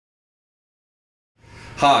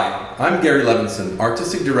Hi, I'm Gary Levinson,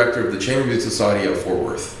 Artistic Director of the Chamber Music Society of Fort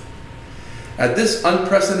Worth. At this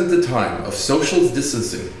unprecedented time of social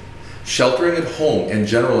distancing, sheltering at home, and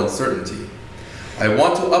general uncertainty, I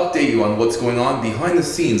want to update you on what's going on behind the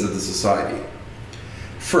scenes of the Society.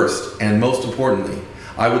 First, and most importantly,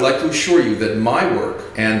 I would like to assure you that my work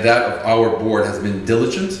and that of our board has been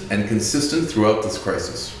diligent and consistent throughout this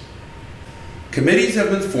crisis. Committees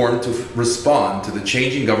have been formed to respond to the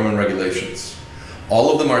changing government regulations. All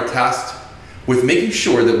of them are tasked with making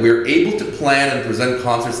sure that we're able to plan and present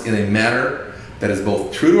concerts in a manner that is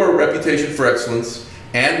both true to our reputation for excellence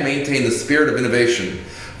and maintain the spirit of innovation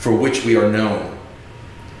for which we are known.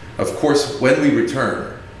 Of course, when we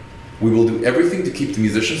return, we will do everything to keep the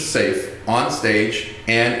musicians safe on stage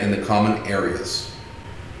and in the common areas.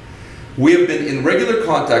 We have been in regular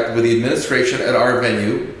contact with the administration at our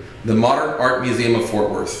venue, the Modern Art Museum of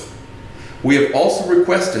Fort Worth. We have also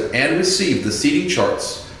requested and received the seating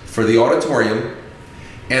charts for the auditorium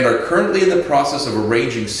and are currently in the process of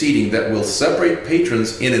arranging seating that will separate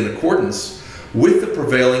patrons in accordance with the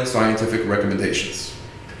prevailing scientific recommendations.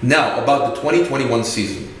 Now, about the 2021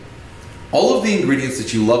 season. All of the ingredients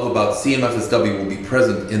that you love about CMFSW will be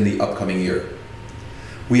present in the upcoming year.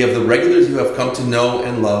 We have the regulars you have come to know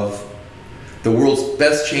and love, the world's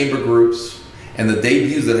best chamber groups, and the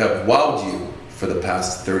debuts that have wowed you for the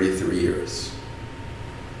past 33 years.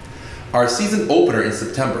 Our season opener in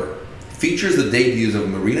September features the debuts of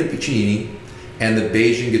Marina Piccinini and the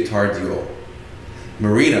Beijing Guitar Duo.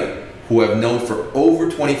 Marina, who I've known for over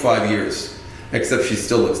 25 years, except she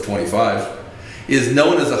still looks 25, is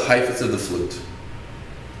known as a Heifetz of the flute.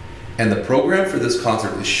 And the program for this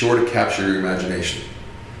concert is sure to capture your imagination.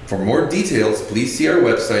 For more details, please see our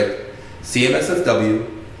website, cmsfw.org.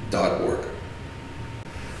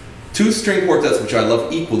 Two string quartets which I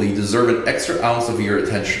love equally deserve an extra ounce of your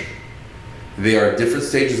attention. They are at different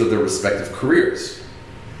stages of their respective careers.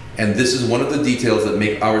 And this is one of the details that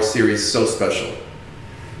make our series so special.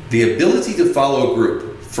 The ability to follow a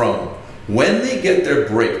group from when they get their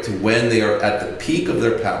break to when they are at the peak of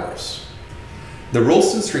their powers. The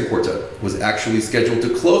Rolston String Quartet was actually scheduled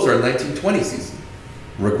to close our 1920 season.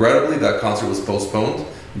 Regrettably, that concert was postponed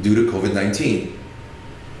due to COVID-19.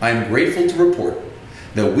 I am grateful to report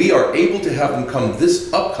that we are able to have them come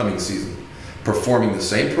this upcoming season, performing the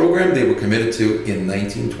same program they were committed to in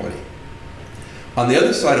 1920. On the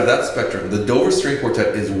other side of that spectrum, the Dover String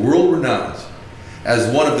Quartet is world-renowned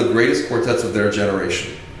as one of the greatest quartets of their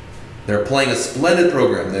generation. They're playing a splendid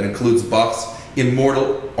program that includes Bach's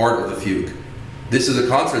immortal Art of the Fugue. This is a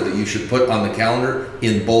concert that you should put on the calendar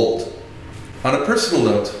in bold. On a personal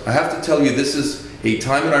note, I have to tell you this is a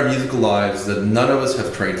time in our musical lives that none of us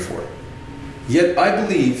have trained for. Yet I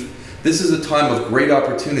believe this is a time of great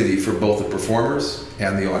opportunity for both the performers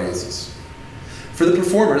and the audiences. For the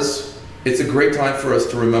performers, it's a great time for us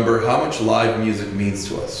to remember how much live music means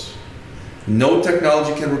to us. No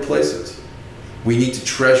technology can replace it. We need to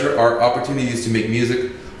treasure our opportunities to make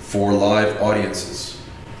music for live audiences.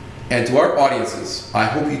 And to our audiences, I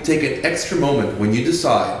hope you take an extra moment when you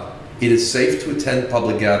decide it is safe to attend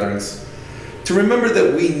public gatherings to remember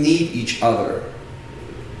that we need each other.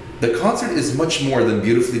 The concert is much more than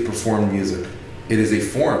beautifully performed music. It is a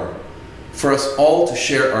forum for us all to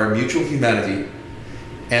share our mutual humanity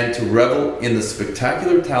and to revel in the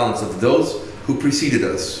spectacular talents of those who preceded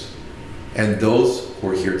us and those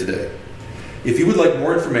who are here today. If you would like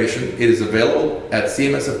more information, it is available at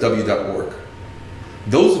cmsfw.org.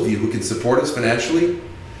 Those of you who can support us financially,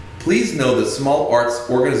 please know that small arts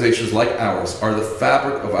organizations like ours are the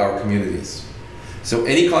fabric of our communities. So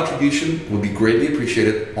any contribution would be greatly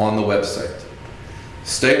appreciated on the website.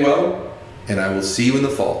 Stay well, and I will see you in the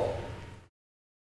fall.